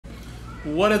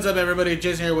What is up, everybody?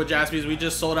 Jason here with Jaspys. We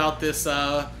just sold out this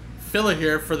filler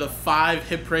here for the 5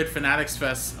 Hit Parade Fanatics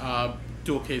Fest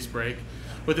dual case break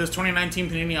with this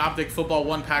 2019 Panini Optic Football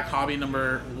 1-pack hobby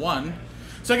number 1.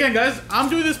 So again, guys,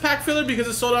 I'm doing this pack filler because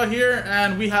it's sold out here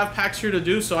and we have packs here to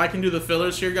do, so I can do the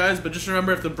fillers here, guys. But just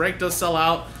remember, if the break does sell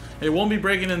out, it won't be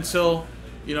breaking until,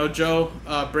 you know, Joe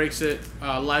breaks it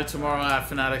live tomorrow at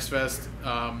Fanatics Fest.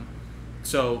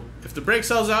 So if the break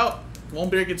sells out, won't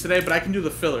break it today, but I can do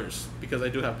the fillers because I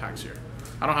do have packs here.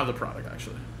 I don't have the product,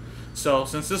 actually. So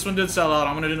since this one did sell out,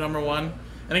 I'm going to do number 1.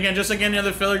 And again, just like any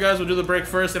other filler, guys, we'll do the break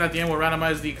first, and at the end we'll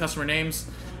randomize the customer names,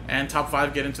 and top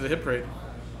 5 get into the hit parade.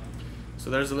 So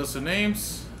there's the list of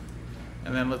names,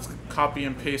 and then let's copy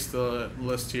and paste the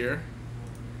list here.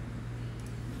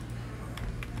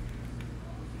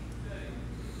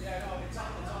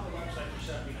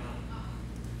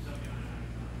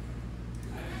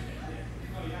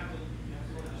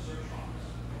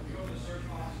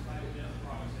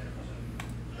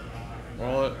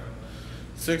 Roll it.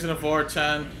 6 and a 4,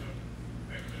 10.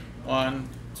 1,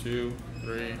 2,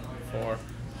 3, 4,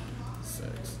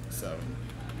 6, 7,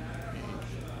 8,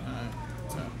 9,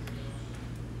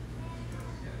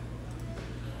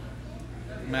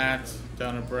 10. Matt,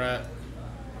 down to Brett.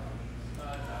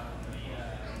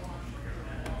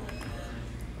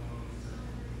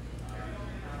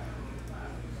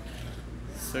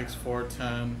 Six, 4,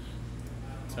 10,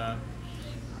 10. 1,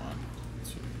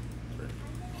 2, 3,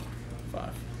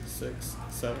 5, 6,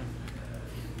 7,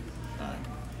 9,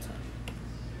 10.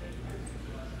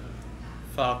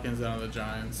 Falcons down to the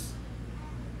Giants.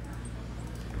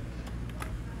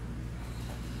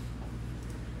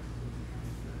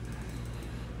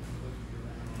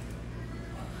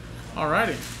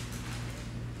 Alrighty.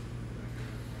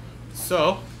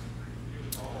 So,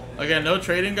 again, no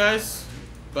trading, guys,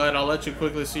 but I'll let you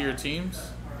quickly see your teams.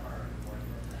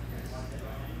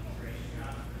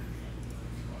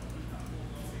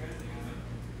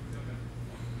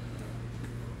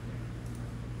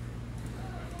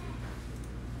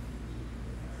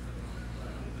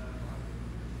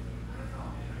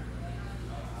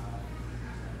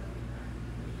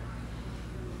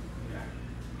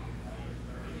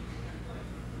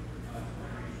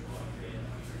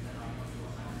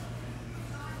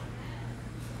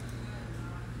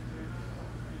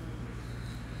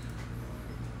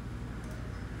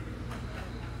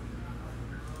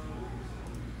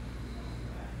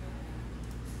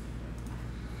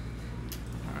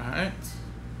 Alright.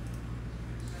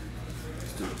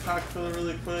 Let's do the pack filler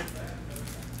really quick.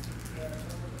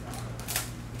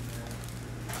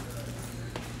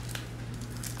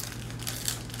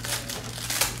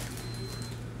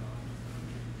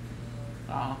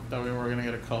 Oh, thought we were gonna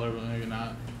get a color, but maybe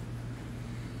not.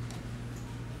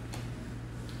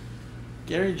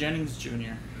 Gary Jennings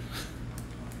Jr.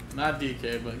 Not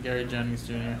DK, but Gary Jennings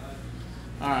Jr.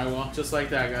 Alright, well, just like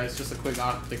that, guys. Just a quick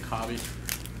Optic hobby.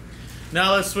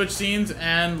 Now let's switch scenes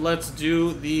and let's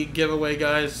do the giveaway,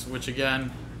 guys, which again,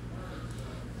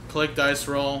 click dice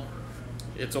roll.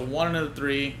 It's a 1 and a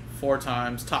 3, 4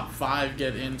 times. Top 5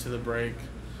 get into the break.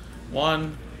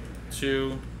 1,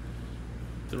 2,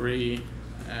 3,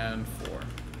 and 4.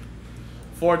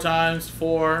 4 times,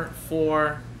 4,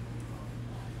 4.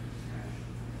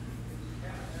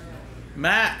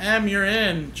 Matt M, you're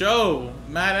in. Joe,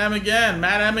 Matt M again.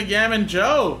 Matt M again and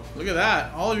Joe. Look at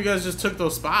that. All of you guys just took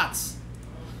those spots.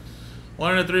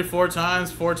 1 and a 3, 4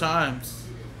 times, 4 times.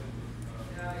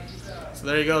 So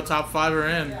there you go. Top 5 are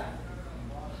in.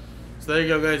 So there you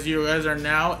go, guys. You guys are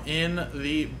now in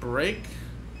the break.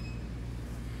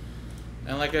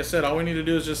 And like I said, all we need to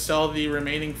do is just sell the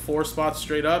remaining 4 spots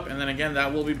straight up. And then again,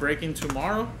 that will be breaking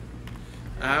tomorrow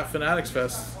at Fanatics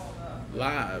Fest.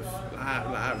 Live.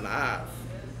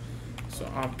 So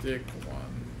Optic 1.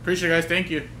 Appreciate it, guys.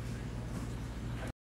 Thank you.